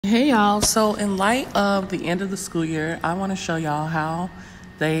Hey y'all, so in light of the end of the school year, I want to show y'all how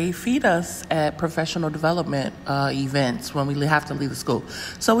they feed us at professional development events when we have to leave the school.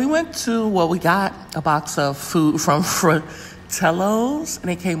 So we went to, we got a box of food from Fratello's,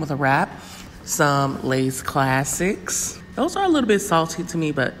 and it came with a wrap, some Lay's Classics. Those are a little bit salty to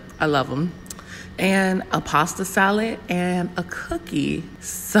me, but I love them. And a pasta salad and a cookie.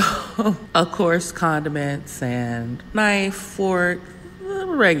 So, of course, condiments and knife, fork,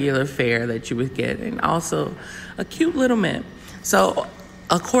 regular fare that you would get, and also a cute little mint. So,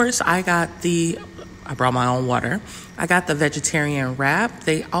 of course, I brought my own water. I got the vegetarian wrap.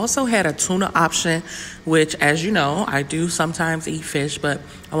 They also had a tuna option, which, as you know, I do sometimes eat fish, but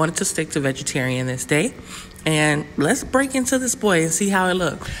I wanted to stick to vegetarian this day. And let's break into this boy and see how it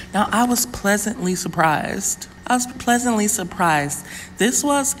looked. Now, I was pleasantly surprised. This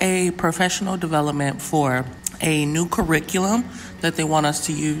was a professional development for a new curriculum that they want us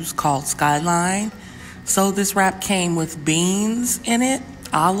to use called Skyline. So this wrap came with beans in it,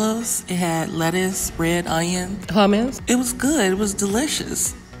 olives, it had lettuce, red onion, hummus. It was good, it was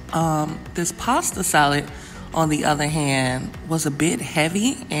delicious. This pasta salad, on the other hand, was a bit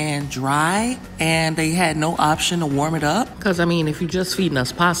heavy and dry, and they had no option to warm it up. Because, if you're just feeding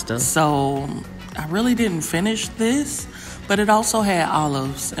us pasta. So I really didn't finish this, but it also had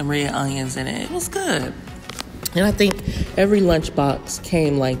olives and red onions in it. It was good. And I think every lunchbox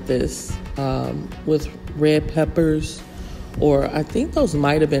came like this, with red peppers, or I think those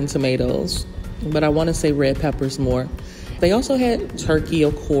might have been tomatoes, but I want to say red peppers more. They also had turkey,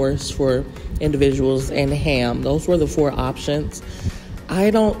 of course, for individuals, and ham. Those were the 4 options. I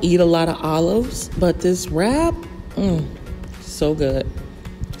don't eat a lot of olives, but this wrap, so good.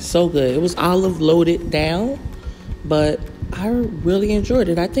 So good. It was olive loaded down, but I really enjoyed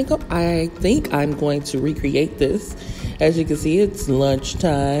it. I think I'm going to recreate this. As you can see, it's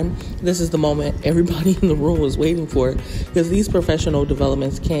lunchtime. This is the moment everybody in the room was waiting for, because these professional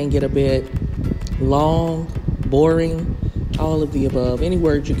developments can get a bit long, boring, all of the above. Any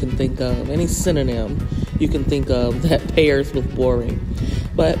word you can think of, any synonym you can think of that pairs with boring.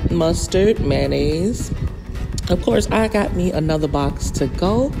 But mustard, mayonnaise. Of course, I got me another box to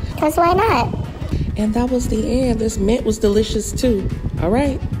go. Because why not? And that was the end. This mint was delicious too. All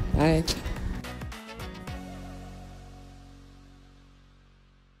right. Bye.